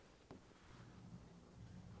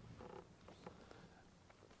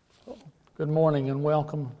Good morning and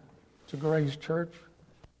welcome to Grace Church.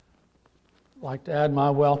 I'd like to add my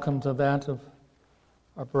welcome to that of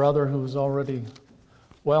our brother who's already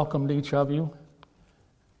welcomed each of you.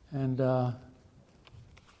 And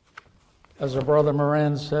as our brother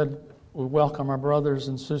Moran said, we welcome our brothers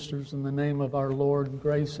and sisters in the name of our Lord.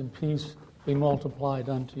 Grace and peace be multiplied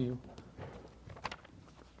unto you.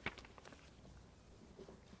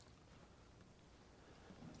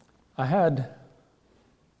 I had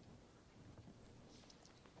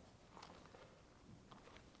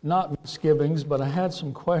not misgivings, but I had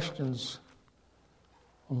some questions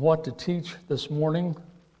on what to teach this morning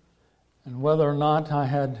and whether or not I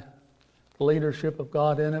had the leadership of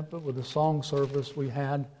God in it. But with the song service we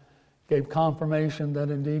had, gave confirmation that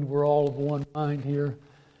indeed we're all of one mind here.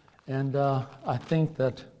 And I think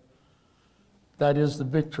that is the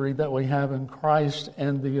victory that we have in Christ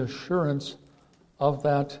and the assurance of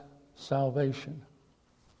that salvation.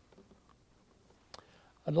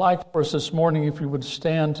 I'd like for us this morning, if you would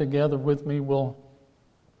stand together with me, we'll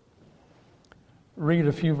read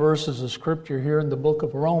a few verses of Scripture here in the book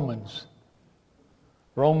of Romans.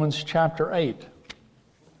 Romans chapter 8.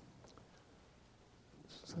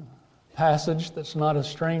 It's a passage that's not a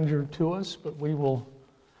stranger to us, but we will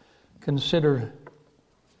consider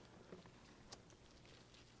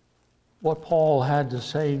what Paul had to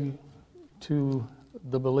say to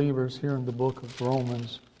the believers here in the book of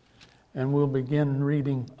Romans. And we'll begin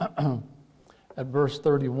reading at verse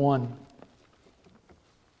 31.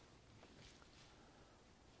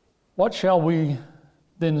 What shall we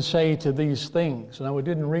then say to these things? Now, we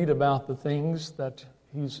didn't read about the things that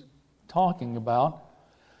he's talking about,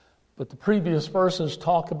 but the previous verses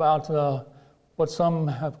talk about what some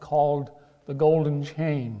have called the golden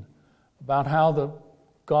chain, about how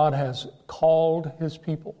God has called His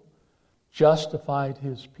people, justified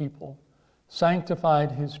His people,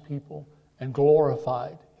 sanctified His people, and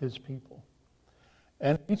glorified His people.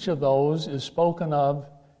 And each of those is spoken of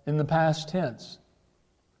in the past tense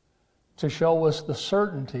to show us the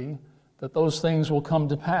certainty that those things will come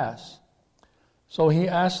to pass. So he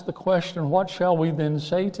asked the question, what shall we then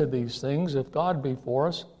say to these things? If God be for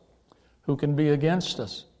us, who can be against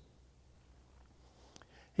us?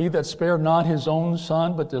 He that spared not His own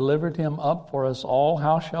Son, but delivered Him up for us all,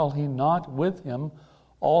 how shall He not with Him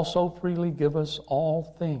also freely give us all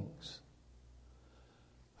things?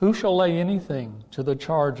 Who shall lay anything to the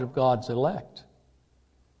charge of God's elect?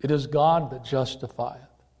 It is God that justifieth.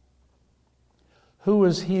 Who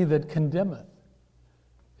is he that condemneth?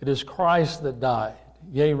 It is Christ that died,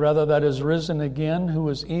 yea, rather that is risen again, who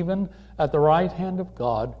is even at the right hand of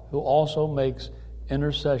God, who also makes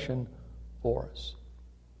intercession for us.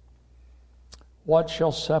 What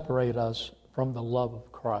shall separate us from the love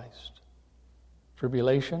of Christ?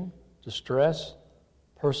 Tribulation, distress,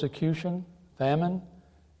 persecution, famine,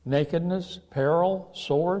 nakedness, peril,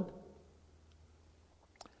 sword.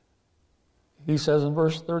 He says in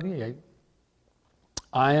verse 38,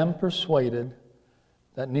 I am persuaded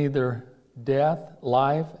that neither death,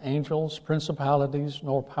 life, angels, principalities,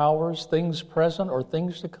 nor powers, things present or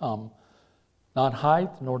things to come, not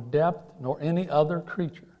height, nor depth, nor any other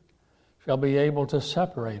creature, shall be able to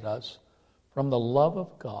separate us from the love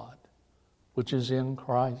of God, which is in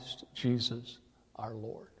Christ Jesus our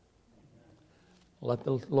Lord. Let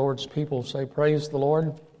the Lord's people say, praise the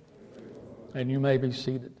Lord, and you may be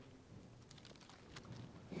seated.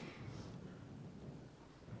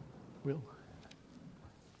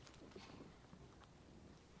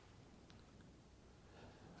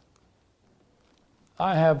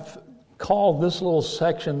 I have called this little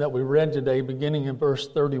section that we read today, beginning in verse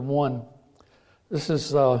 31, this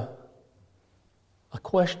is a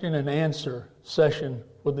question and answer session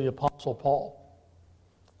with the Apostle Paul.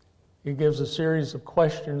 He gives a series of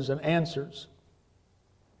questions and answers.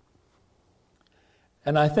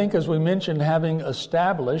 And I think, as we mentioned, having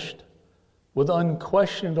established with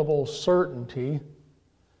unquestionable certainty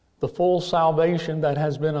the full salvation that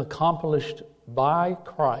has been accomplished by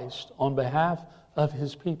Christ on behalf of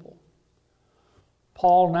His people,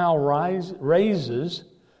 Paul now raises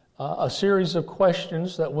a series of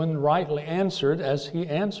questions that, when rightly answered, as he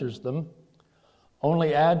answers them,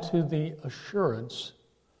 only add to the assurance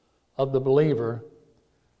of the believer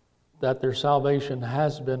that their salvation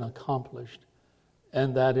has been accomplished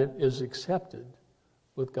and that it is accepted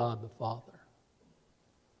with God the Father.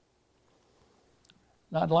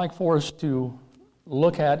 Now, I'd like for us to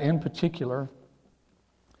look at, in particular,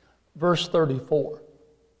 verse 34.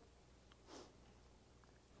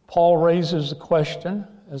 Paul raises a question,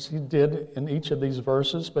 as he did in each of these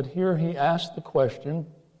verses, but here he asks the question,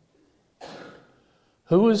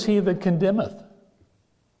 who is he that condemneth?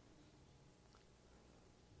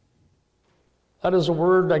 That is a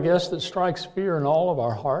word, I guess, that strikes fear in all of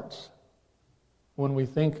our hearts when we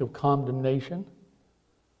think of condemnation.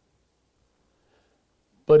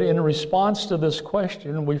 But in response to this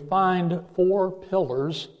question, we find 4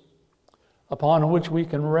 pillars upon which we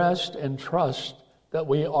can rest and trust that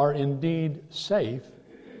we are indeed safe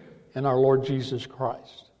in our Lord Jesus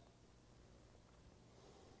Christ.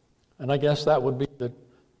 And I guess that would be the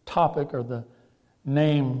topic or the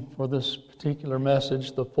name for this particular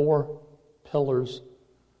message, the 4 pillars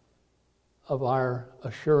of our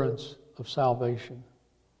assurance of salvation.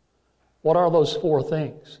 What are those 4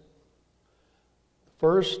 things?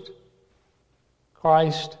 First,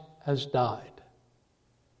 Christ has died.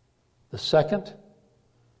 The second,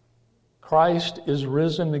 Christ is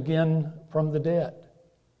risen again from the dead.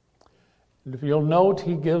 And if you'll note,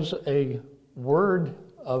 he gives a word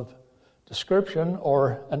of description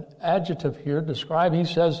or an adjective here to describe. He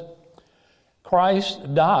says,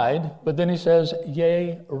 Christ died, but then he says,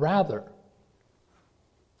 yea, rather.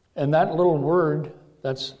 And that little word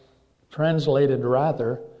that's translated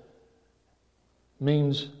rather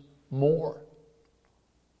means more.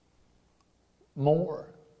 More.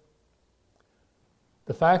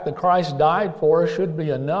 The fact that Christ died for us should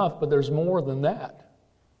be enough, but there's more than that.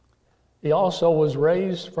 He also was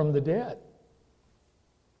raised from the dead.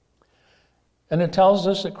 And it tells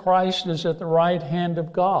us that Christ is at the right hand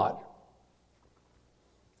of God.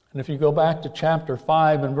 And if you go back to chapter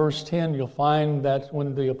 5 and verse 10, you'll find that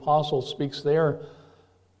when the apostle speaks there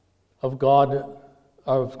of God,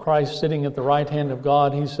 of Christ sitting at the right hand of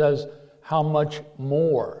God, he says, how much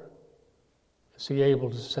more is he able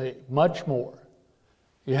to say? Much more.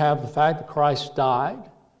 You have the fact that Christ died.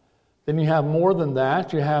 Then you have more than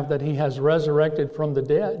that. You have that he has resurrected from the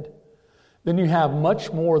dead. Then you have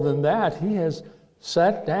much more than that. He has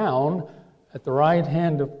sat down at the right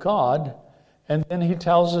hand of God. And then he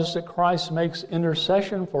tells us that Christ makes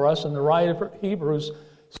intercession for us. And the writer of Hebrews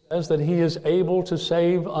says that he is able to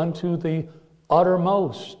save unto the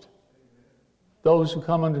uttermost those who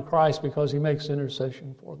come unto Christ because he makes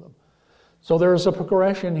intercession for them. So there is a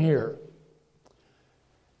progression here.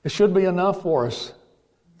 It should be enough for us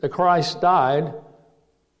that Christ died.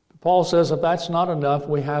 Paul says if that's not enough,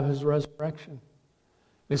 we have his resurrection.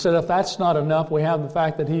 He said if that's not enough, we have the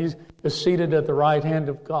fact that he is seated at the right hand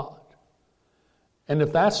of God. And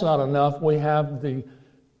if that's not enough, we have the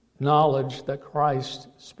knowledge that Christ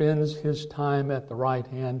spends his time at the right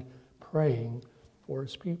hand praying for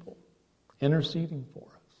his people, interceding for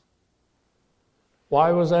us.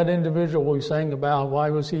 Why was that individual we sang about, why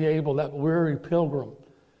was he able, that weary pilgrim,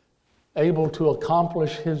 able to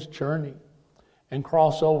accomplish his journey and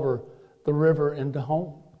cross over the river into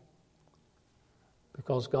home?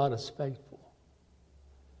 Because God is faithful.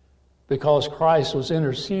 Because Christ was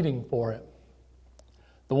interceding for him.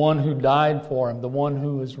 The one who died for him, the one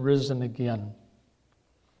who is risen again.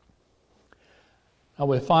 Now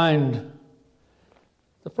we find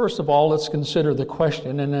that first of all, let's consider the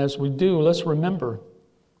question, and as we do, let's remember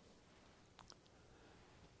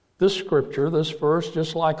this scripture, this verse,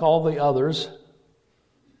 just like all the others,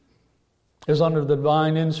 is under the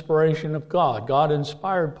divine inspiration of God. God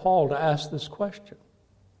inspired Paul to ask this question.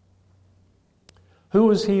 Who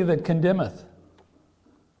is he that condemneth?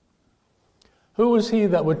 Who is he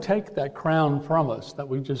that would take that crown from us that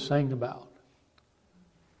we just sang about?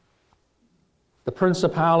 The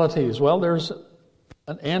principalities. Well, there's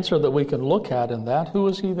an answer that we can look at in that. Who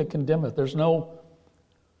is he that condemneth? There's no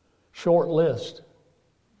short list.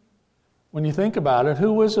 When you think about it,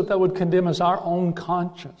 who is it that would condemn us? Our own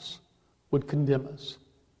conscience would condemn us.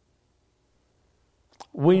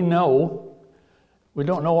 We know, we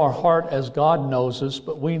don't know our heart as God knows us,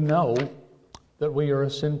 but we know that we are a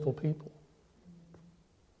sinful people.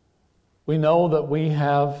 We know that we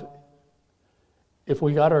have, if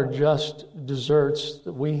we got our just deserts,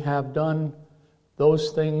 that we have done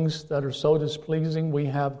those things that are so displeasing. We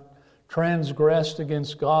have transgressed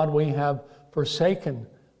against God. We have forsaken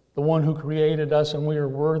the one who created us, and we are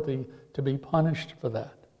worthy to be punished for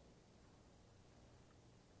that.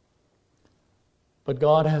 But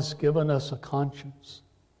God has given us a conscience.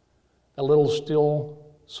 A little still,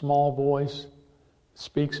 small voice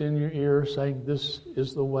speaks in your ear saying, this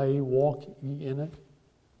is the way, walk ye in it.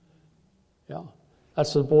 Yeah,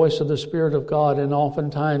 that's the voice of the Spirit of God, and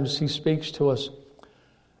oftentimes he speaks to us.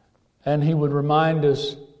 And he would remind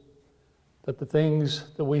us that the things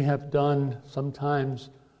that we have done sometimes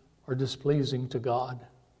are displeasing to God,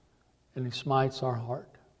 and he smites our heart.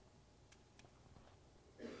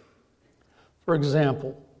 For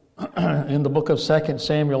example, in the book of 2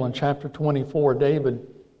 Samuel in chapter 24, David,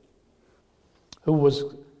 who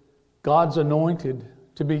was God's anointed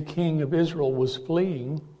to be king of Israel was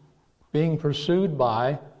fleeing, being pursued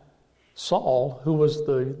by Saul, who was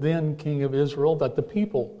the then king of Israel that the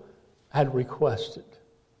people had requested.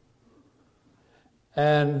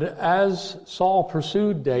 And as Saul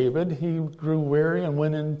pursued David, he grew weary and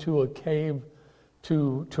went into a cave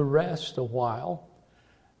to rest a while.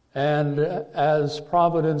 And as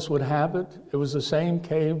providence would have it, it was the same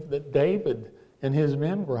cave that David and his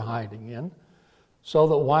men were hiding in. So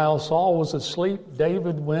that while Saul was asleep,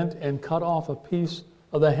 David went and cut off a piece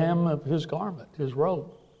of the hem of his garment, his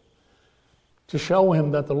robe, to show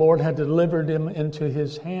him that the Lord had delivered him into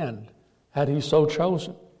his hand, had he so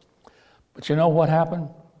chosen. But you know what happened?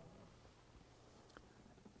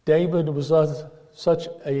 David was of such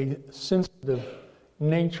a sensitive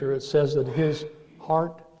nature, it says that his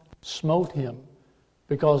heart smote him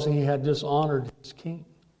because he had dishonored his king.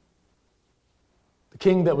 The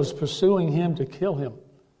king that was pursuing him to kill him.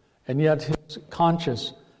 And yet his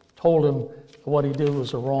conscience told him what he did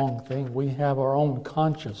was a wrong thing. We have our own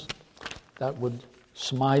conscience that would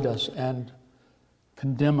smite us and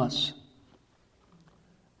condemn us.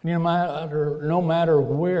 And no matter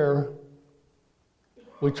where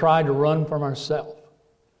we try to run from ourselves,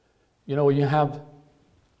 you have,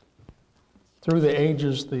 through the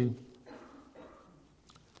ages, the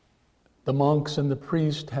monks and the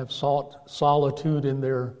priests have sought solitude in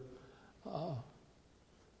their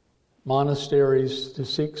monasteries to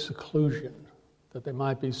seek seclusion, that they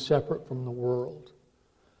might be separate from the world.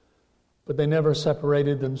 But they never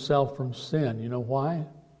separated themselves from sin. You know why?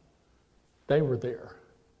 They were there.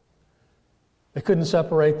 They couldn't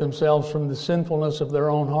separate themselves from the sinfulness of their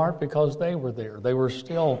own heart because they were there. They were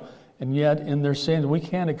still, and yet in their sins. We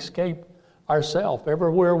can't escape ourselves.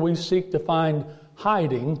 Everywhere we seek to find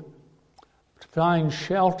hiding, to find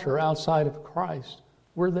shelter outside of Christ,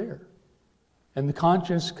 we're there. And the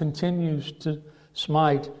conscience continues to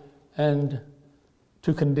smite and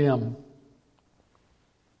to condemn.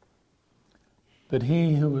 But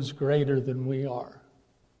he who is greater than we are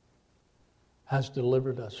has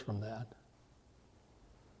delivered us from that.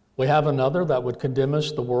 We have another that would condemn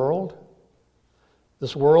us, the world.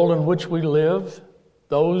 This world in which we live,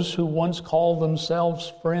 those who once called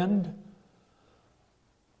themselves friend,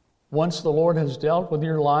 once the Lord has dealt with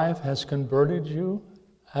your life, has converted you,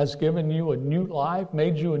 has given you a new life,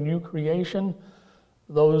 made you a new creation,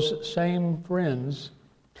 those same friends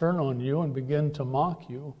turn on you and begin to mock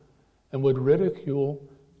you and would ridicule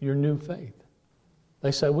your new faith.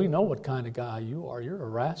 They say, we know what kind of guy you are. You're a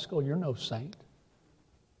rascal. You're no saint.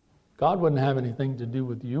 God wouldn't have anything to do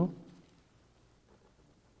with you.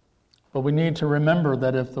 But we need to remember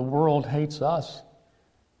that if the world hates us,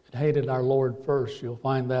 it hated our Lord first. You'll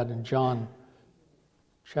find that in John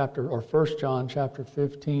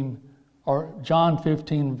 15, or John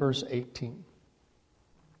 15, verse 18.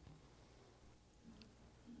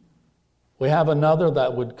 We have another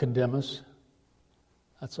that would condemn us.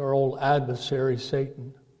 That's our old adversary,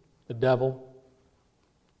 Satan, the devil,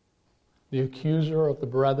 the accuser of the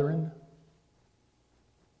brethren,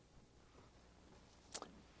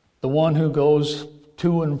 the one who goes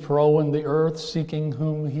to and fro in the earth, seeking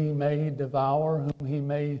whom he may devour, whom he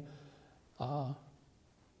may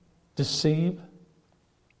deceive.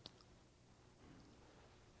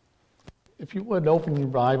 If you would open your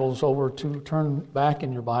Bibles turn back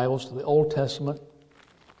in your Bibles to the Old Testament,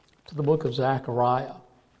 to the book of Zechariah.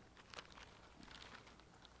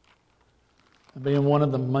 Being one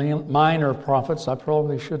of the minor prophets, I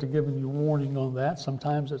probably should have given you warning on that.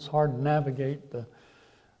 Sometimes it's hard to navigate the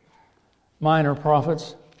minor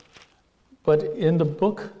prophets. But in the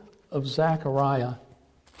book of Zechariah,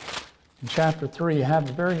 in chapter 3, you have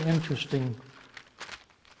a very interesting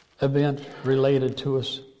event related to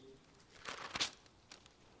us.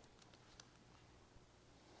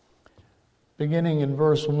 Beginning in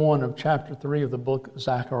verse 1 of chapter 3 of the book of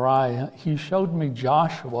Zechariah, he showed me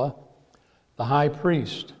Joshua, the high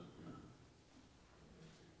priest.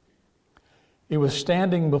 He was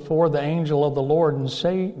standing before the angel of the Lord, and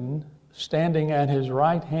Satan standing at his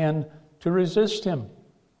right hand to resist him.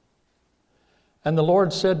 And the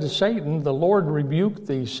Lord said to Satan, the Lord rebuke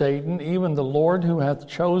thee, Satan, even the Lord who hath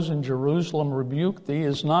chosen Jerusalem rebuke thee.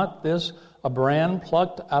 Is not this a brand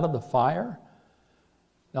plucked out of the fire?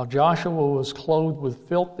 Now Joshua was clothed with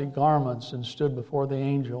filthy garments and stood before the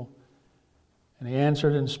angel. And he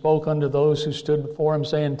answered and spoke unto those who stood before him,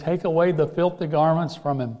 saying, take away the filthy garments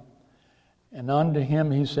from him. And unto him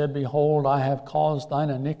he said, behold, I have caused thine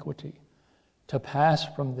iniquity to pass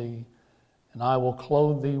from thee, and I will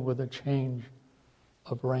clothe thee with a change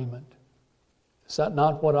of raiment. Is that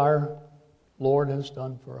not what our Lord has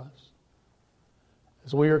done for us?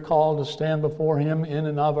 As we are called to stand before Him in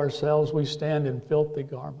and of ourselves, we stand in filthy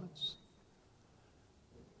garments.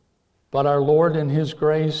 But our Lord in His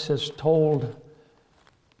grace has told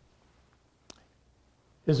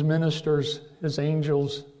His ministers, His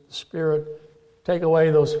angels, the Spirit, take away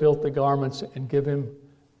those filthy garments and give Him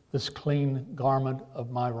this clean garment of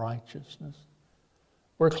my righteousness.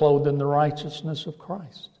 We're clothed in the righteousness of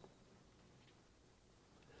Christ.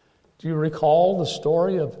 Do you recall the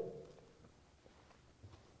story of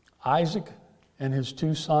Isaac and his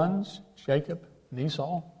two sons, Jacob and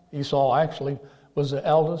Esau? Esau actually was the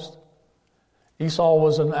eldest. Esau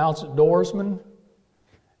was an outdoorsman.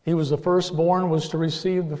 He was the firstborn, was to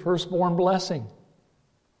receive the firstborn blessing.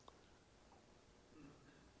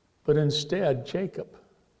 But instead, Jacob,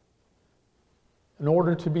 in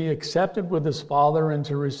order to be accepted with his father and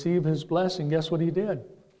to receive his blessing, guess what he did?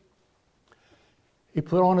 He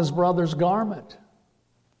put on his brother's garment.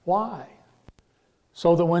 Why?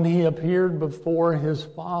 So that when he appeared before his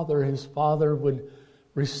father would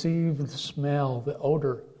receive the smell, the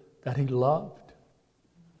odor that he loved.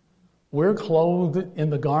 We're clothed in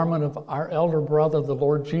the garment of our elder brother, the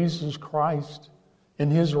Lord Jesus Christ,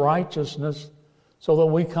 in His righteousness, so that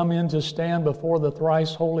we come in to stand before the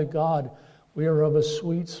thrice holy God. We are of a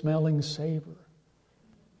sweet-smelling savor.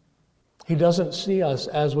 He doesn't see us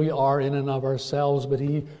as we are in and of ourselves, but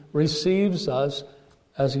He receives us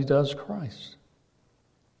as He does Christ.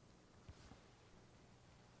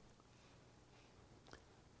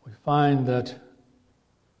 We find that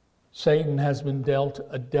Satan has been dealt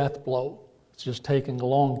a death blow. It's just taking a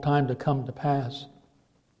long time to come to pass.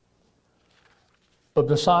 But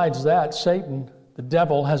besides that, Satan, the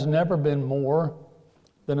devil, has never been more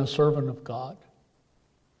than a servant of God.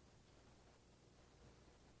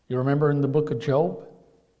 You remember in the book of Job?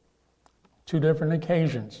 2 different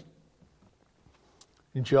occasions.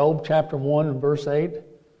 In Job chapter 1 and verse 8,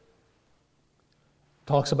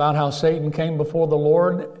 talks about how Satan came before the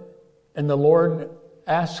Lord, and the Lord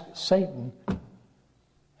asked Satan,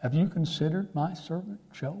 have you considered my servant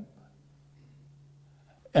Job?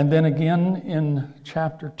 And then again in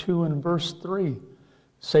chapter 2 and verse 3,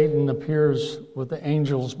 Satan appears with the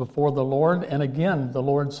angels before the Lord, and again the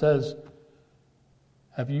Lord says,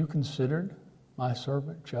 have you considered my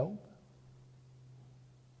servant Job?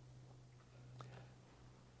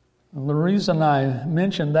 And the reason I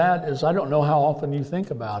mention that is I don't know how often you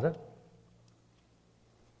think about it,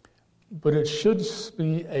 but it should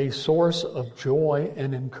be a source of joy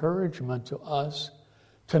and encouragement to us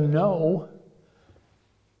to know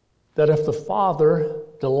that if the Father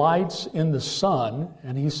delights in the Son,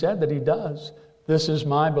 and He said that He does, this is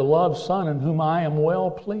my beloved Son in whom I am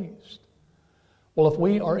well pleased. Well, if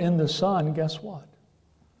we are in the Son, guess what?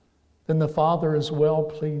 Then the Father is well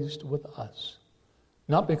pleased with us.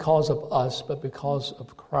 Not because of us, but because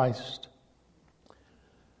of Christ.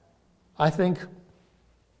 I think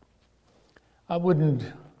I wouldn't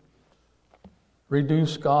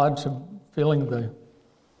reduce God to feeling the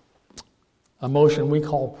emotion we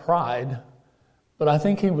call pride, but I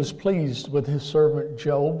think He was pleased with His servant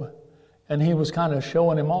Job, and He was kind of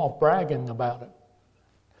showing him off, bragging about it.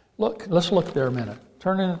 Look, let's look there a minute.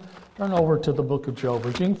 Turn over to the book of Job.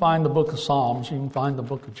 If you can find the book of Psalms, you can find the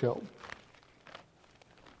book of Job.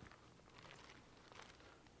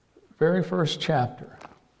 Very first chapter.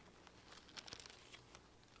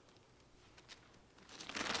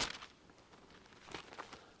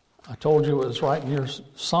 I told you it was right near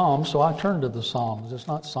Psalms, so I turned to the Psalms. It's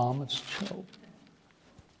not Psalm, it's Job.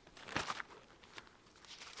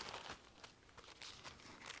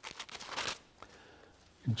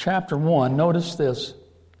 In chapter 1, notice this.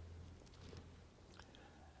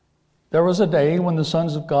 There was a day when the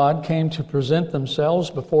sons of God came to present themselves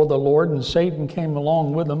before the Lord, and Satan came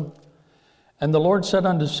along with them. And the Lord said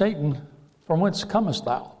unto Satan, from whence comest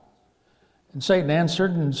thou? And Satan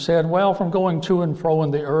answered and said, well, from going to and fro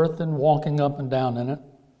in the earth and walking up and down in it.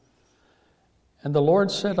 And the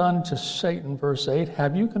Lord said unto Satan, verse 8,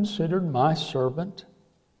 have you considered my servant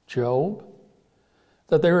Job,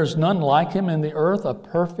 that there is none like him in the earth, a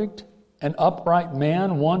perfect and upright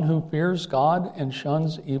man, one who fears God and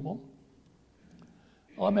shuns evil?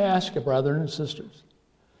 Well, let me ask you, brethren and sisters,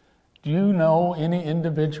 do you know any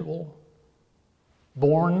individual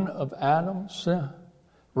born of Adam's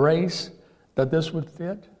race that this would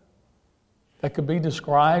fit? That could be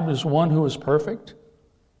described as one who is perfect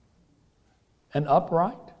and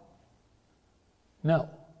upright? No.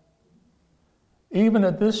 Even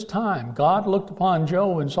at this time, God looked upon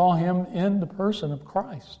Job and saw him in the person of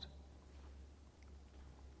Christ.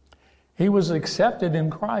 He was accepted in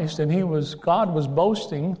Christ, and God was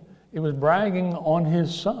boasting, He was bragging on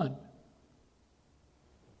His Son.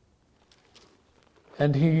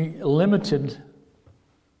 and he limited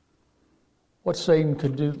what Satan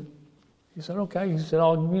could do. He said, okay, he said,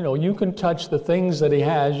 oh, you can touch the things that he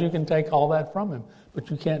has, you can take all that from him, but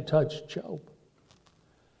you can't touch Job.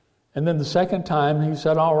 And then the second time he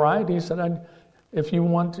said, all right, he said, if you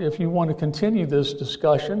want to continue this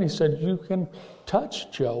discussion, he said, you can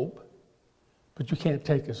touch Job, but you can't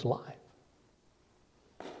take his life.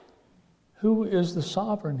 Who is the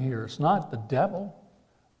sovereign here? It's not the devil.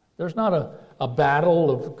 There's not a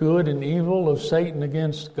battle of good and evil, of Satan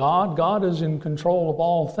against God. God is in control of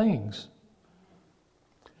all things.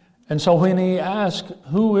 And so when he asked,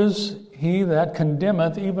 who is he that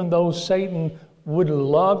condemneth, even though Satan would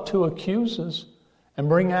love to accuse us and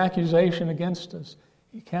bring accusation against us,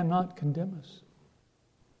 he cannot condemn us.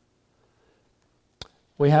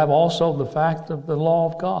 We have also the fact of the law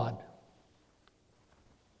of God.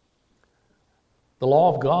 The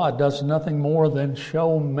law of God does nothing more than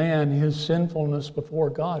show man his sinfulness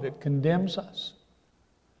before God. It condemns us.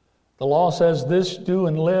 The law says this, do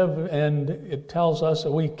and live, and it tells us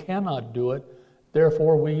that we cannot do it.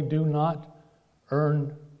 Therefore, we do not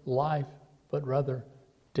earn life, but rather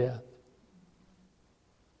death.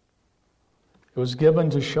 It was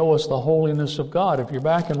given to show us the holiness of God. If you're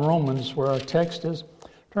back in Romans, where our text is,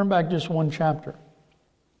 turn back just one chapter.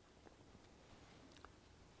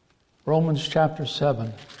 Romans chapter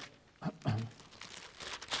 7.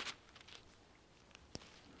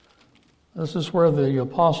 This is where the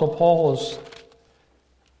Apostle Paul is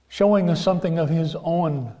showing us something of his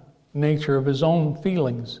own nature, of his own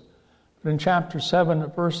feelings. But in chapter 7,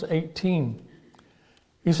 at verse 18,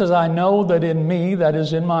 he says, I know that in me, that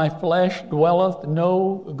is in my flesh, dwelleth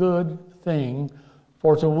no good thing,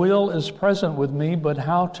 for to will is present with me, but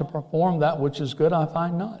how to perform that which is good I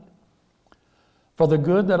find not. For the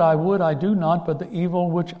good that I would I do not, but the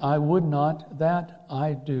evil which I would not, that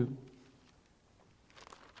I do.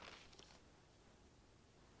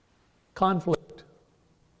 Conflict.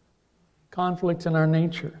 Conflict in our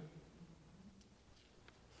nature.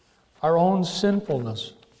 Our own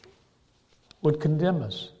sinfulness would condemn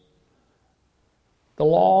us. The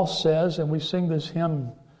law says, and we sing this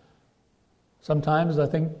hymn sometimes, I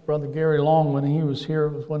think Brother Gary Long, when he was here,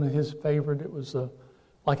 it was one of his favorite. It was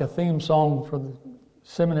like a theme song for the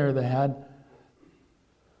seminary they had,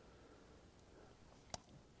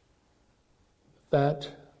 that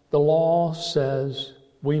the law says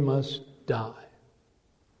we must die.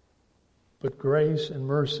 But grace and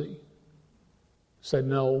mercy said,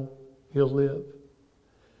 no, he'll live.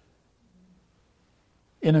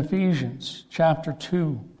 In Ephesians chapter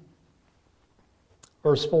 2,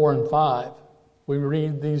 verse 4 and 5, we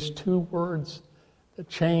read these two words that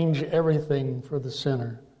change everything for the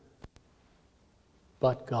sinner.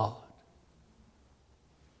 But God.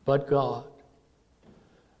 But God.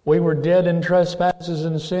 We were dead in trespasses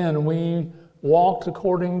and sin. We walked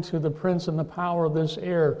according to the prince and the power of this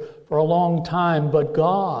air for a long time. But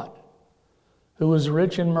God, who is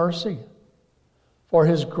rich in mercy, for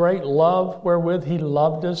his great love wherewith he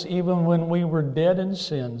loved us, even when we were dead in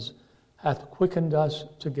sins, hath quickened us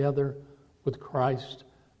together with Christ.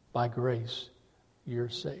 By grace you're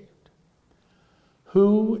saved.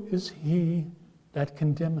 Who is he that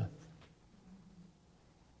condemneth?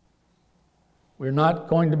 We're not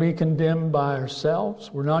going to be condemned by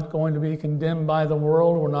ourselves. We're not going to be condemned by the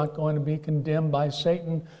world. We're not going to be condemned by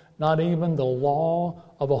Satan. Not even the law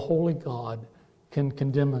of a holy God can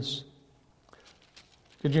condemn us.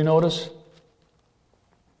 Did you notice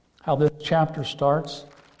how this chapter starts?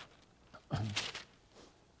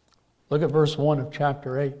 Look at verse 1 of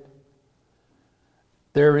chapter 8.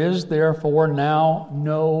 There is therefore now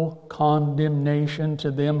no condemnation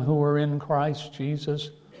to them who are in Christ Jesus,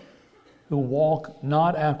 who walk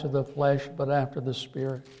not after the flesh, but after the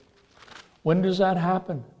Spirit. When does that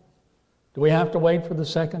happen? Do we have to wait for the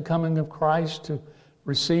second coming of Christ to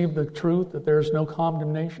receive the truth that there's no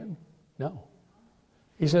condemnation? No.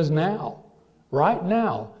 He says now, right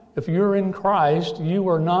now, if you're in Christ, you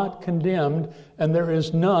are not condemned, and there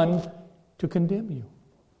is none to condemn you.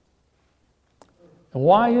 And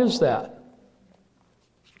why is that?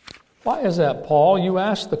 Why is that, Paul? You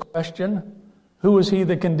asked the question, who is he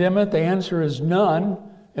that condemneth? The answer is none.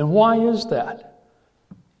 And why is that?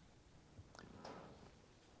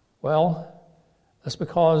 Well, that's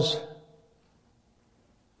because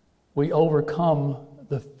we overcome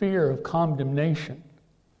the fear of condemnation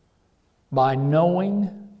by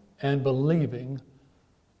knowing and believing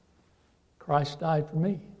Christ died for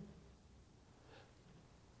me.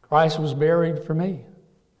 Christ was buried for me.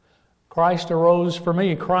 Christ arose for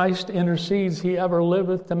me. Christ intercedes. He ever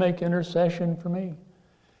liveth to make intercession for me.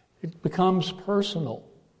 It becomes personal.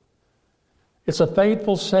 It's a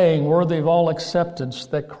faithful saying worthy of all acceptance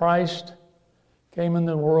that Christ came in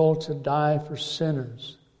the world to die for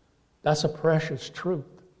sinners. That's a precious truth.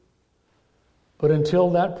 But until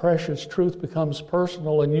that precious truth becomes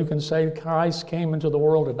personal and you can say Christ came into the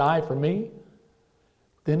world to die for me,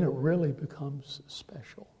 then it really becomes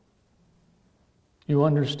special. You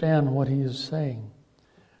understand what he is saying.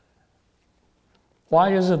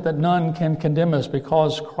 Why is it that none can condemn us?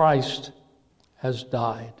 Because Christ has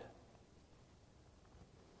died.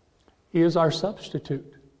 He is our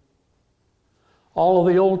substitute. All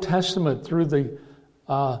of the Old Testament, through the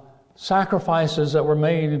sacrifices that were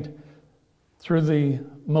made through the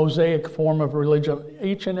Mosaic form of religion,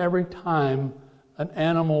 each and every time an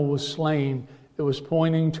animal was slain, it was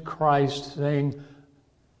pointing to Christ, saying,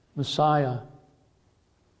 Messiah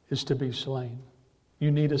is to be slain.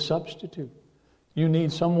 You need a substitute. You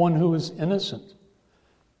need someone who is innocent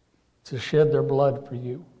to shed their blood for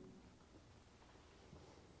you.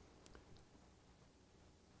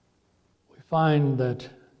 We find that,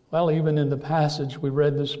 even in the passage we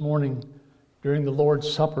read this morning during the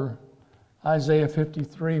Lord's Supper, Isaiah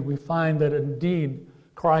 53, we find that indeed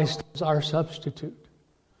Christ is our substitute.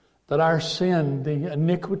 That our sin, the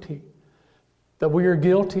iniquity that we are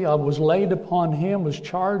guilty of, was laid upon him, was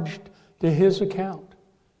charged to his account.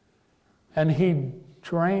 And he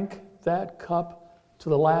drank that cup to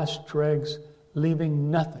the last dregs,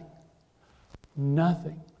 leaving nothing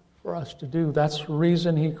for us to do. That's the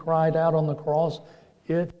reason he cried out on the cross,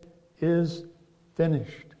 it is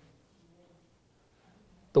finished.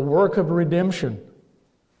 The work of redemption,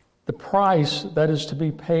 the price that is to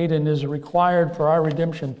be paid and is required for our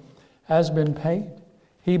redemption, has been paid.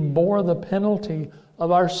 He bore the penalty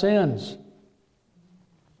of our sins.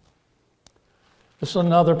 This is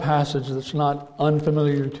another passage that's not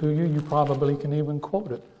unfamiliar to you. You probably can even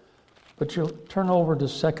quote it. But you'll turn over to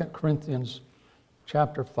 2 Corinthians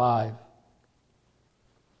chapter 5.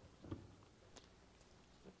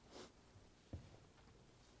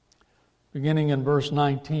 Beginning in verse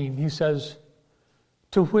 19, he says,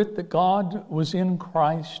 "To wit, that God was in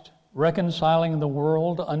Christ, reconciling the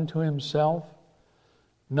world unto himself,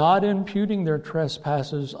 not imputing their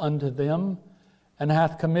trespasses unto them, and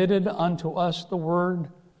hath committed unto us the word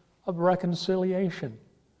of reconciliation."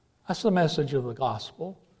 That's the message of the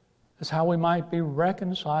gospel. It's how we might be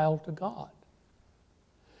reconciled to God.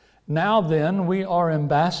 "Now then, we are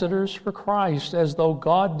ambassadors for Christ, as though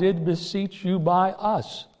God did beseech you by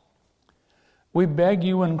us. We beg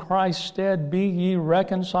you in Christ's stead, be ye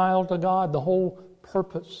reconciled to God." The whole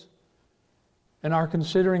purpose in our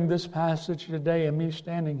considering this passage today and me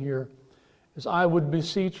standing here is I would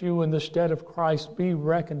beseech you in the stead of Christ, be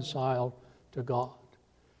reconciled to God.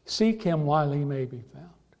 Seek him while he may be found.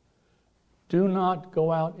 Do not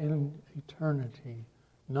go out in eternity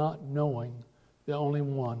not knowing the only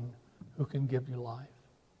one who can give you life.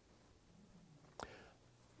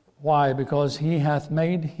 Why? Because he hath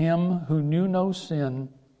made him who knew no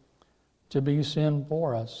sin to be sin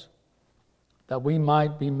for us, that we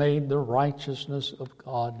might be made the righteousness of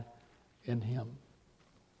God in him.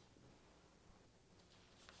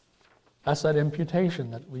 That's that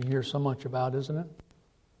imputation that we hear so much about, isn't it?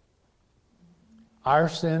 Our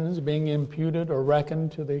sins being imputed or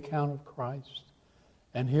reckoned to the account of Christ,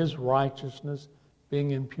 and his righteousness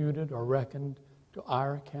being imputed or reckoned to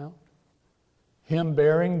our account. Him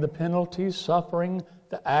bearing the penalty, suffering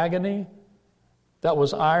the agony that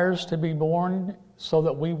was ours to be borne so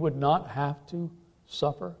that we would not have to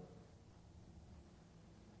suffer.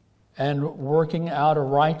 And working out a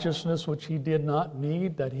righteousness which he did not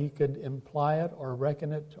need, that he could imply it or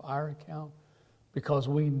reckon it to our account because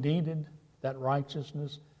we needed that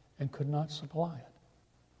righteousness and could not supply it.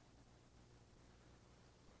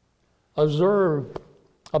 Observe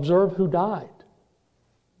who died.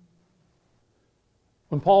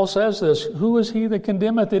 When Paul says this, who is he that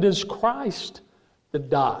condemneth? It is Christ that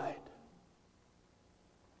died.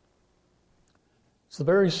 It's the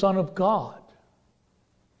very Son of God,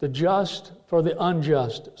 the just for the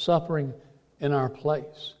unjust, suffering in our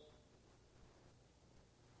place.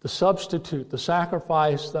 The substitute, the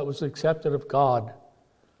sacrifice that was accepted of God,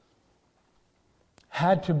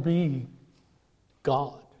 had to be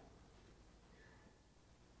God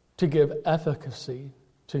to give efficacy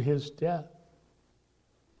to his death.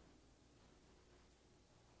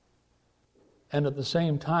 And at the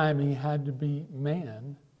same time, he had to be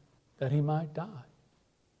man that he might die.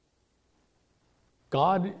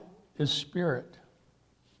 God is spirit.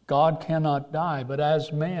 God cannot die. But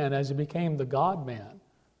as man, as he became the God-man,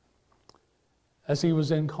 as he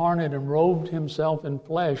was incarnate and robed himself in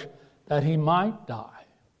flesh, that he might die.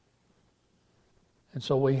 And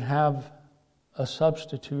so we have a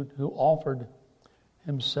substitute who offered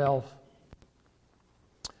himself.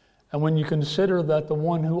 And when you consider that the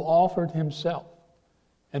one who offered himself,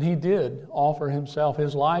 and he did offer himself,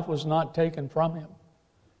 his life was not taken from him.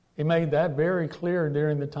 He made that very clear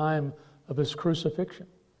during the time of his crucifixion.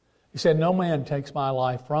 He said, "No man takes my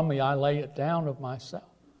life from me, I lay it down of myself."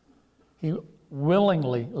 He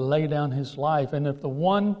willingly laid down his life. And if the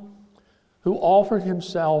one who offered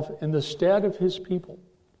himself in the stead of his people,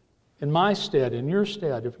 in my stead, in your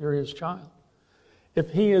stead, if you're his child,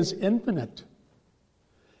 if he is infinite,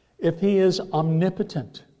 if he is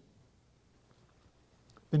omnipotent,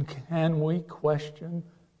 then can we question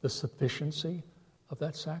the sufficiency of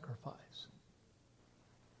that sacrifice?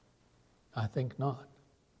 I think not.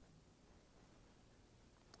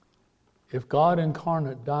 If God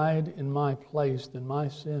incarnate died in my place, then my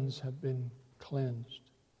sins have been cleansed.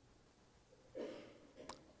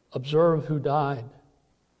 Observe who died.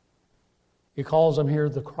 He calls him here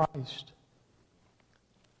the Christ.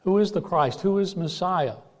 Who is the Christ? Who is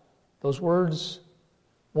Messiah? Those words,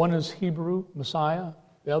 one is Hebrew, Messiah,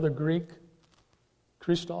 the other Greek,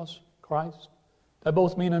 Christos, Christ. They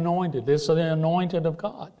both mean anointed. It's the anointed of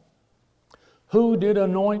God. Who did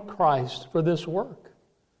anoint Christ for this work?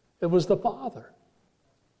 It was the Father.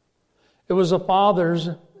 It was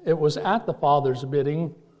at the Father's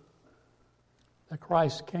bidding that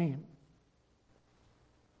Christ came.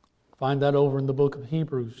 Find that over in the book of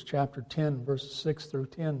Hebrews, chapter 10, verses 6 through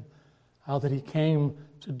 10. How that he came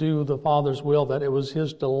to do the Father's will, that it was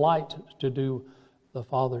his delight to do the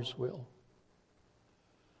Father's will.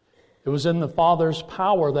 It was in the Father's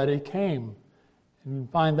power that he came. And you can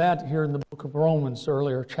find that here in the book of Romans,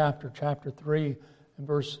 earlier chapter 3, and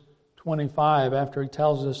verse 25, after he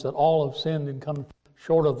tells us that all have sinned and come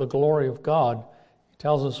short of the glory of God, he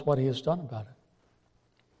tells us what he has done about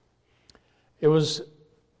it. It was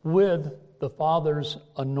with the Father's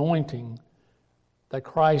anointing that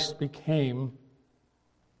Christ became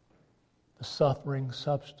the suffering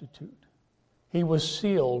substitute. He was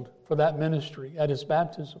sealed for that ministry at his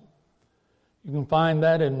baptism. You can find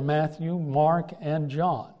that in Matthew, Mark, and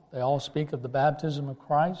John. They all speak of the baptism of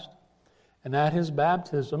Christ. And at his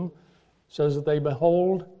baptism, it says that they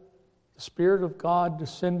behold the Spirit of God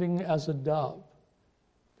descending as a dove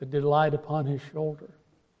that did light upon his shoulder.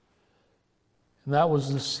 And that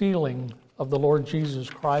was the sealing of the Lord Jesus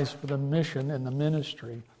Christ for the mission and the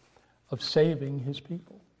ministry of saving his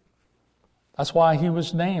people. That's why he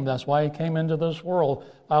was named. That's why he came into this world.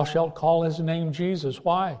 Thou shalt call his name Jesus.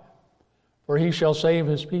 Why? For he shall save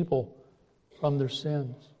his people from their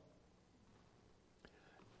sins.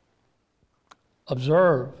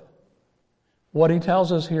 Observe what he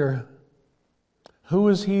tells us here. Who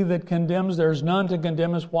is he that condemns? There's none to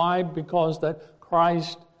condemn us. Why? Because that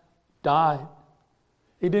Christ died.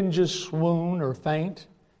 He didn't just swoon or faint.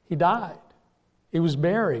 He died. He was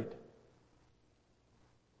buried.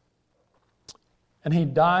 And he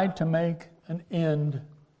died to make an end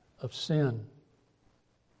of sin.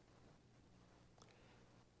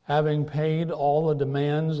 Having paid all the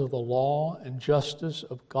demands of the law and justice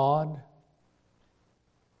of God,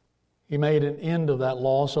 he made an end of that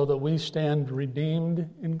law so that we stand redeemed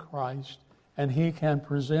in Christ, and he can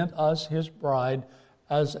present us, his bride,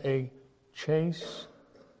 as a chaste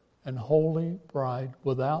and holy bride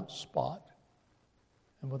without spot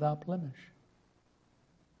and without blemish.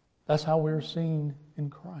 That's how we're seen in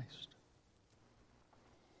Christ.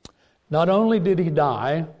 Not only did he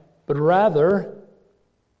die, but rather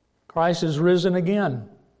Christ is risen again.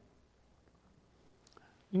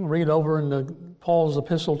 You can read over in Paul's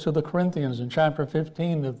epistle to the Corinthians in chapter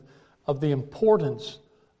 15 of the importance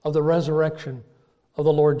of the resurrection of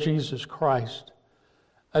the Lord Jesus Christ.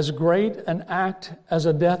 As great an act as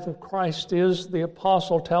the death of Christ is, the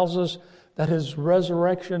apostle tells us that his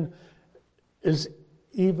resurrection is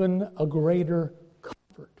even a greater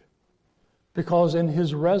comfort. Because in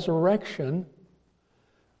his resurrection,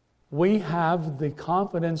 we have the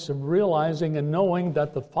confidence of realizing and knowing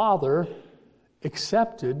that the Father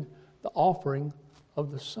accepted the offering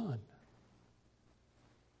of the Son.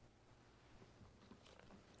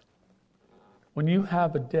 When you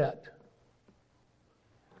have a debt,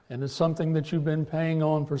 and it's something that you've been paying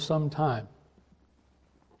on for some time,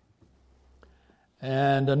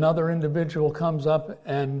 and another individual comes up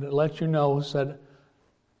and lets you know, said,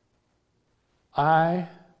 I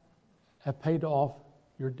have paid off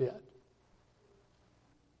your debt.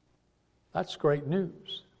 That's great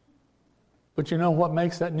news. But you know what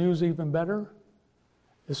makes that news even better?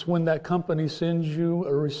 It's when that company sends you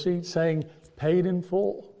a receipt saying, paid in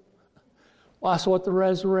full. Well, that's what the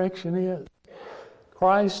resurrection is.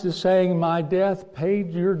 Christ is saying, my death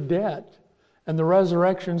paid your debt. And the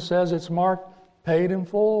resurrection says it's marked paid in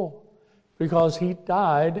full. Because he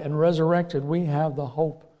died and resurrected, we have the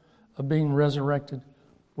hope of being resurrected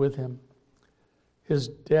with him. His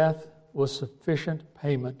death was sufficient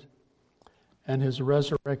payment, and his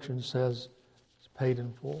resurrection says it's paid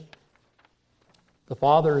in full. The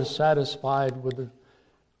Father is satisfied with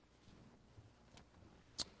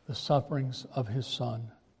the sufferings of his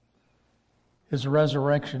Son. His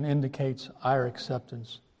resurrection indicates our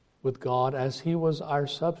acceptance with God, as he was our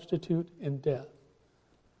substitute in death.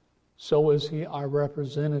 So is he our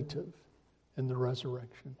representative in the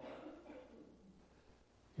resurrection.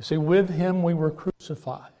 You see, with him we were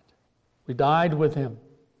crucified. We died with him.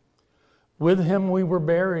 With him we were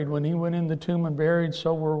buried. When he went in the tomb and buried,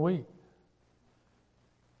 so were we.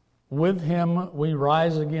 With him we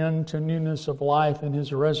rise again to newness of life in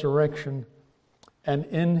his resurrection, and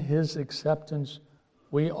in his acceptance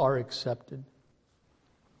we are accepted.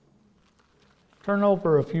 Turn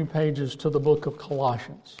over a few pages to the book of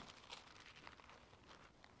Colossians.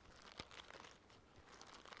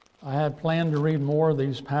 I had planned to read more of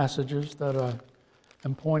these passages that I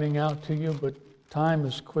am pointing out to you, but time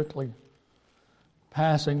is quickly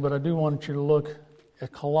passing. But I do want you to look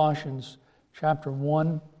at Colossians chapter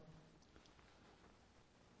 1.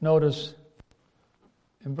 Notice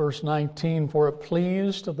in verse 19, "For it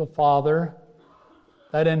pleased the Father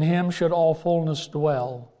that in him should all fullness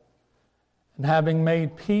dwell, and having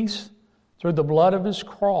made peace through the blood of his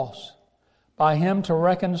cross, by him to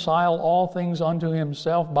reconcile all things unto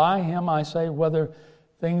himself. By him, I say, whether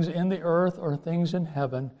things in the earth or things in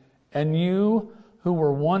heaven. And you who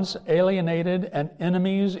were once alienated and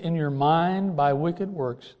enemies in your mind by wicked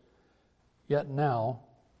works, yet now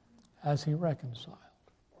has he reconciled."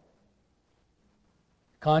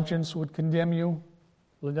 Conscience would condemn you.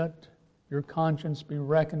 Let your conscience be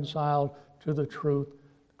reconciled to the truth.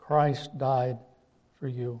 Christ died for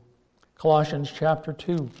you. Colossians chapter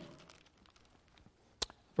 2,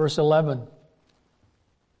 verse 11.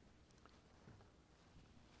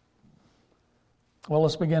 Well,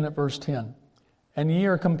 let's begin at verse 10. "And ye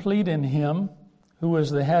are complete in him, who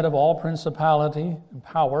is the head of all principality and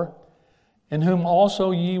power, in whom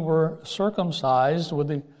also ye were circumcised with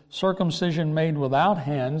the circumcision made without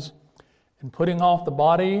hands, and putting off the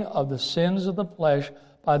body of the sins of the flesh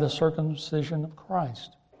by the circumcision of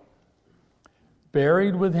Christ.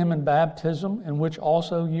 Buried with him in baptism, in which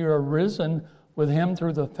also ye are risen with him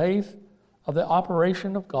through the faith of the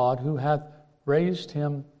operation of God, who hath raised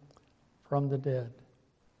him from the dead."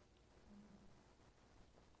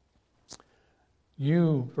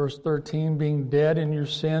 You, verse 13, "being dead in your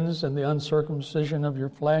sins and the uncircumcision of your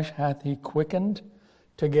flesh, hath he quickened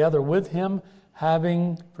together with him,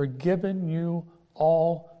 having forgiven you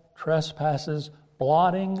all trespasses,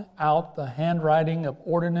 blotting out the handwriting of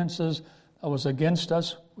ordinances that was against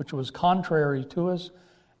us, which was contrary to us,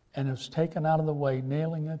 and has taken out of the way,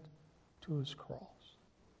 nailing it to his cross."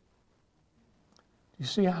 Do you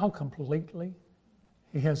see how completely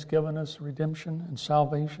he has given us redemption and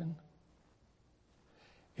salvation?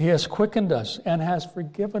 He has quickened us and has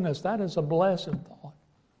forgiven us. That is a blessed thought.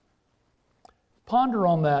 Ponder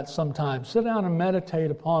on that sometime. Sit down and meditate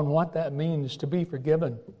upon what that means to be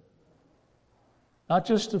forgiven. Not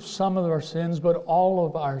just of some of our sins, but all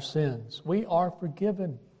of our sins. We are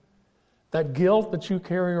forgiven. That guilt that you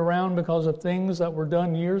carry around because of things that were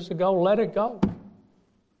done years ago, let it go.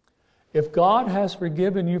 If God has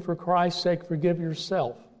forgiven you for Christ's sake, forgive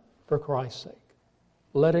yourself for Christ's sake.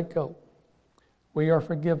 Let it go. We are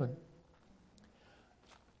forgiven.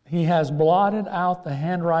 He has blotted out the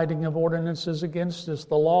handwriting of ordinances against us.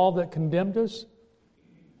 The law that condemned us,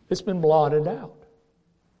 it's been blotted out.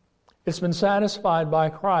 It's been satisfied by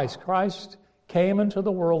Christ. Christ came into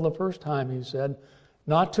the world the first time, he said,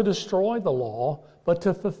 not to destroy the law, but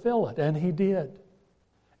to fulfill it. And he did.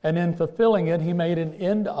 And in fulfilling it, he made an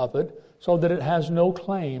end of it so that it has no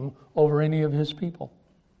claim over any of his people.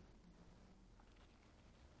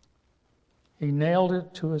 He nailed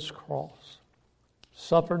it to his cross,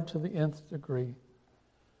 suffered to the nth degree.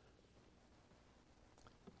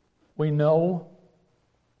 We know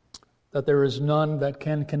that there is none that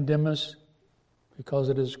can condemn us because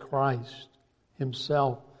it is Christ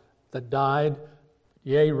himself that died,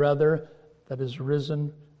 yea, rather, that is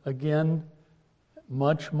risen again,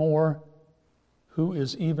 much more, who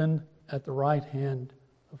is even at the right hand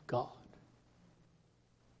of God.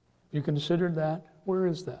 You considered that? Where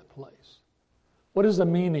is that place? What is the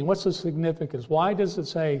meaning? What's the significance? Why does it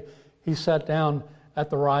say he sat down at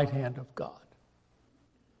the right hand of God?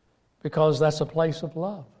 Because that's a place of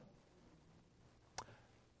love.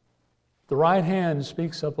 The right hand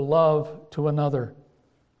speaks of love to another.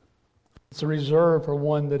 It's reserved for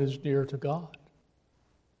one that is dear to God,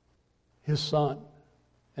 His Son,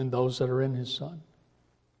 and those that are in His Son.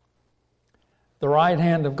 The right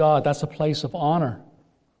hand of God, that's a place of honor.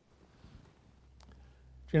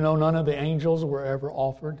 Do you know none of the angels were ever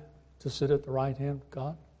offered to sit at the right hand of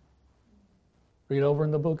God? Read over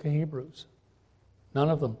in the book of Hebrews. None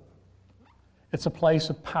of them. It's a place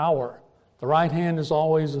of power. The right hand is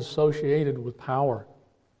always associated with power.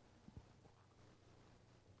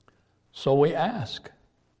 So we ask,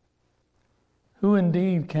 who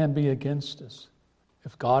indeed can be against us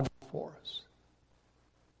if God is for us?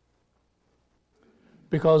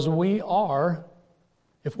 Because we are,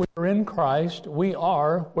 if we are in Christ, we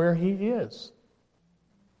are where He is.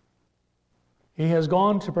 He has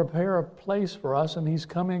gone to prepare a place for us, and He's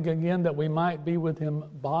coming again that we might be with Him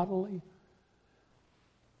bodily.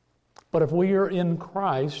 But if we are in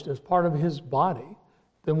Christ as part of His body,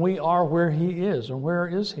 then we are where He is. And where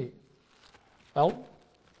is He? Well,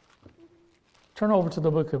 turn over to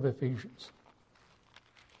the book of Ephesians.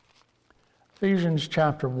 Ephesians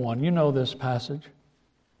chapter 1. You know this passage.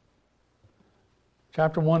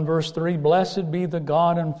 Chapter 1, verse 3, Blessed be the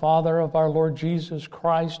God and Father of our Lord Jesus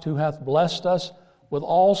Christ, who hath blessed us with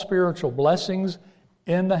all spiritual blessings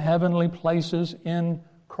in the heavenly places in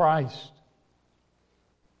Christ.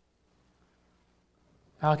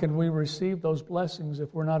 How can we receive those blessings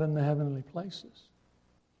if we're not in the heavenly places?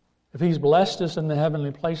 If He's blessed us in the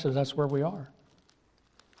heavenly places, that's where we are.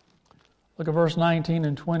 Look at verse 19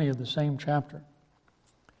 and 20 of the same chapter.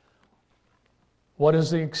 What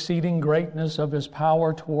is the exceeding greatness of His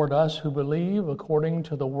power toward us who believe, according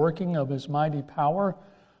to the working of His mighty power,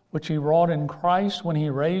 which He wrought in Christ when He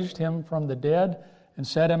raised Him from the dead and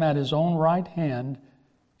set Him at His own right hand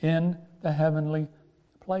in the heavenly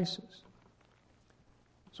places.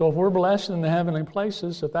 So if we're blessed in the heavenly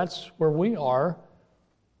places, if that's where we are,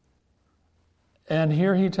 and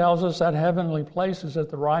here He tells us that heavenly place is at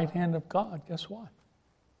the right hand of God, guess what?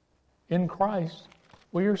 In Christ,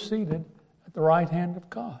 we are seated at the right hand of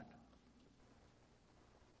God.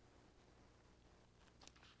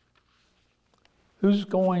 Who's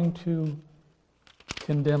going to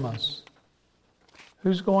condemn us?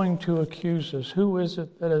 Who's going to accuse us? Who is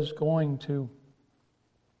it that is going to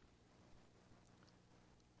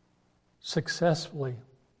successfully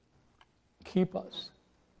keep us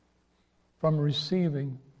from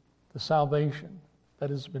receiving the salvation that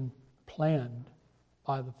has been planned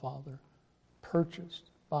by the Father, purchased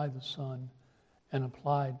by the Son, and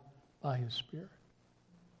applied by His Spirit?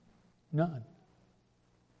 None.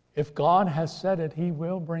 If God has said it, He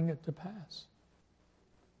will bring it to pass.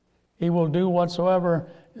 He will do whatsoever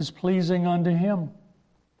is pleasing unto Him.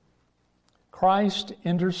 Christ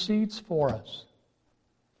intercedes for us.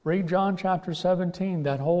 Read John chapter 17.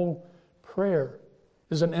 That whole prayer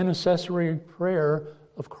is an intercessory prayer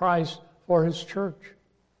of Christ for His church.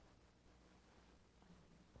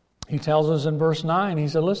 He tells us in verse 9, He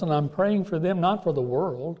said, listen, I'm praying for them, not for the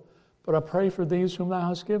world, but I pray for these whom Thou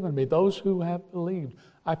hast given me, those who have believed.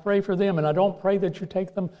 I pray for them, and I don't pray that you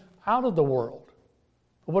take them out of the world.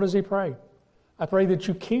 But what does He pray? I pray that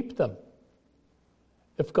you keep them.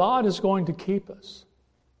 If God is going to keep us,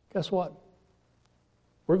 guess what?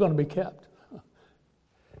 We're going to be kept.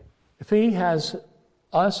 If He has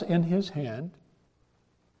us in His hand,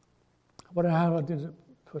 how did it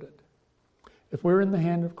put it? If we're in the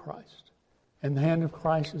hand of Christ, and the hand of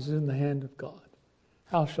Christ is in the hand of God,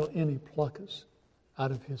 how shall any pluck us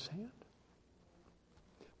out of His hand?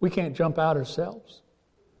 We can't jump out ourselves.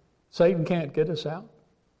 Satan can't get us out.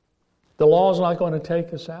 The law is not going to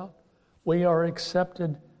take us out. We are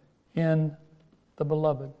accepted in the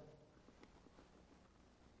Beloved.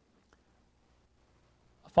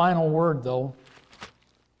 A final word, though.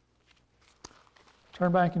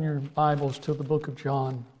 Turn back in your Bibles to the book of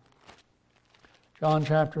John. John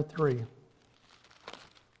chapter 3.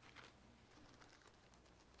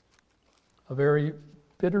 A very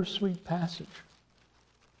bittersweet passage.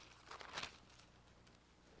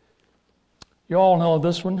 You all know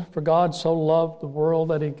this one. For God so loved the world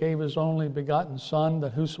that He gave His only begotten Son,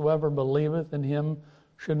 that whosoever believeth in Him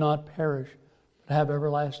should not perish, but have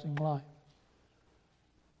everlasting life.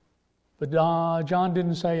 But John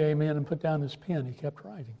didn't say amen and put down his pen. He kept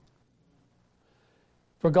writing.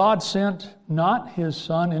 For God sent not His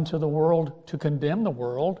Son into the world to condemn the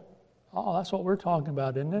world. Oh, that's what we're talking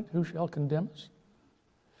about, isn't it? Who shall condemn us?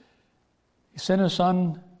 He sent His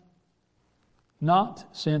Son,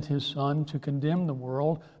 not sent His Son to condemn the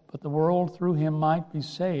world, but the world through Him might be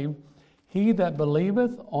saved. He that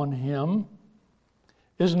believeth on Him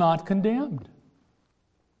is not condemned.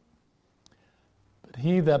 But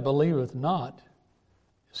he that believeth not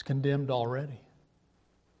is condemned already,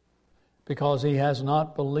 because he has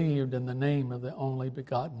not believed in the name of the only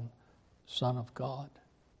begotten Son of God.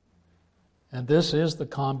 And this is the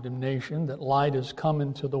condemnation, that light has come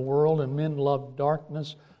into the world, and men loved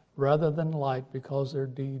darkness rather than light, because their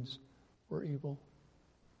deeds were evil.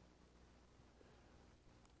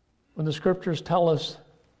 When the Scriptures tell us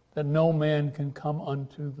that no man can come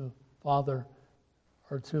unto the Father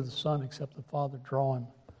or to the Son except the Father draw him,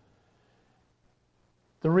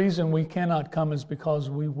 the reason we cannot come is because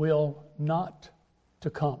we will not to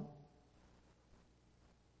come.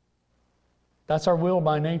 That's our will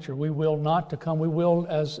by nature. We will not to come. We will,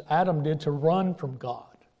 as Adam did, to run from God.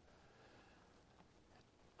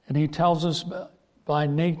 And he tells us by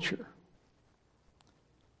nature,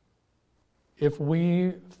 if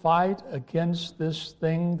we fight against this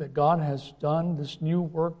thing that God has done, this new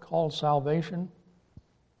work called salvation,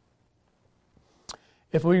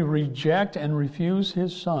 if we reject and refuse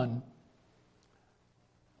His Son,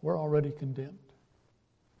 we're already condemned.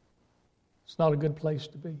 It's not a good place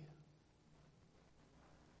to be.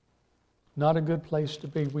 Not a good place to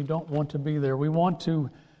be. We don't want to be there. We want to,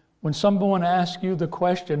 when someone asks you the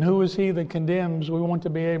question, who is he that condemns? We want to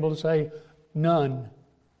be able to say, none.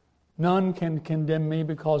 None can condemn me,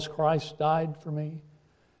 because Christ died for me,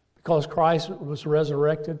 because Christ was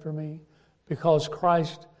resurrected for me, because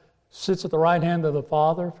Christ sits at the right hand of the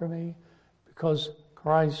Father for me, because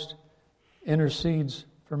Christ intercedes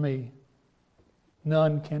for me.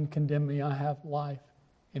 None can condemn me. I have life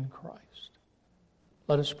in Christ.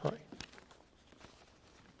 Let us pray.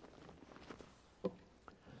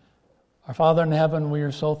 Our Father in heaven, we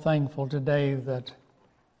are so thankful today that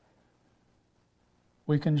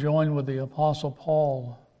we can join with the Apostle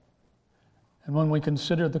Paul. And when we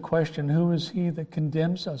consider the question, who is he that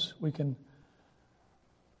condemns us? We can,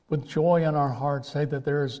 with joy in our hearts, say that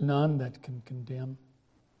there is none that can condemn.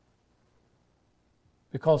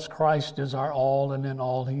 Because Christ is our all, and in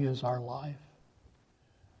all He is our life.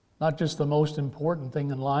 Not just the most important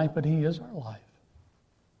thing in life, but He is our life.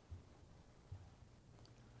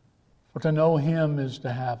 For to know Him is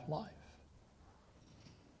to have life.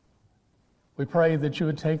 We pray that you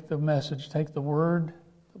would take the message, take the word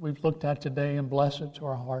that we've looked at today, and bless it to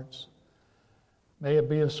our hearts. May it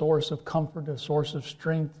be a source of comfort, a source of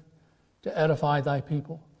strength to edify thy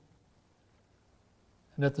people.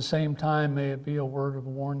 And at the same time, may it be a word of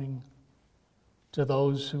warning to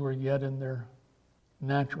those who are yet in their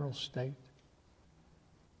natural state,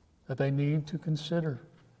 that they need to consider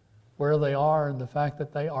where they are and the fact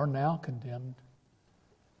that they are now condemned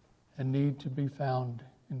and need to be found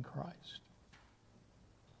in Christ.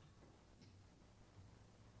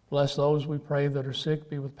 Bless those, we pray, that are sick.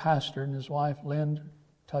 Be with Pastor and his wife, Lynn.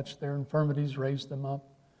 Touch their infirmities, raise them up.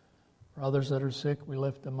 For others that are sick, we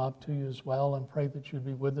lift them up to you as well, and pray that you'd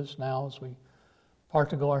be with us now as we part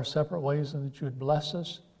to go our separate ways, and that you would bless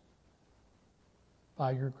us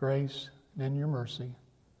by your grace and in your mercy,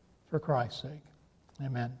 for Christ's sake.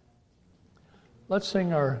 Amen. Let's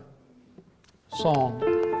sing our song.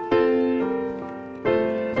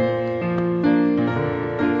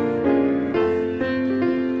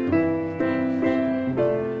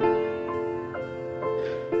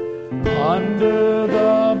 Under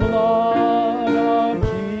the blood of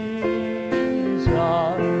Jesus,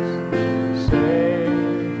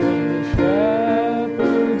 safe from the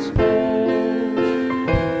shepherd's fold.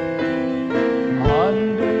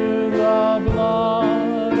 Under the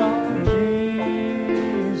blood of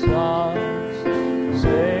Jesus,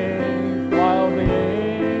 safe while the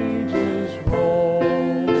ages roll.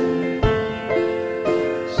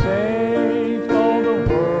 Safe though the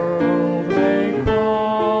world may crumble,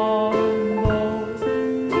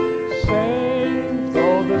 safe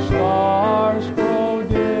though the stars grow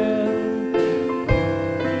dim,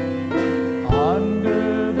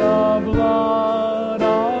 under the blood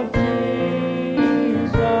of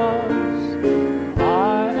Jesus,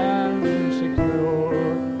 I am secure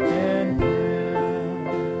in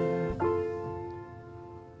Him.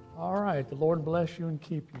 All right, the Lord bless you and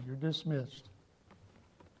keep you. You're dismissed.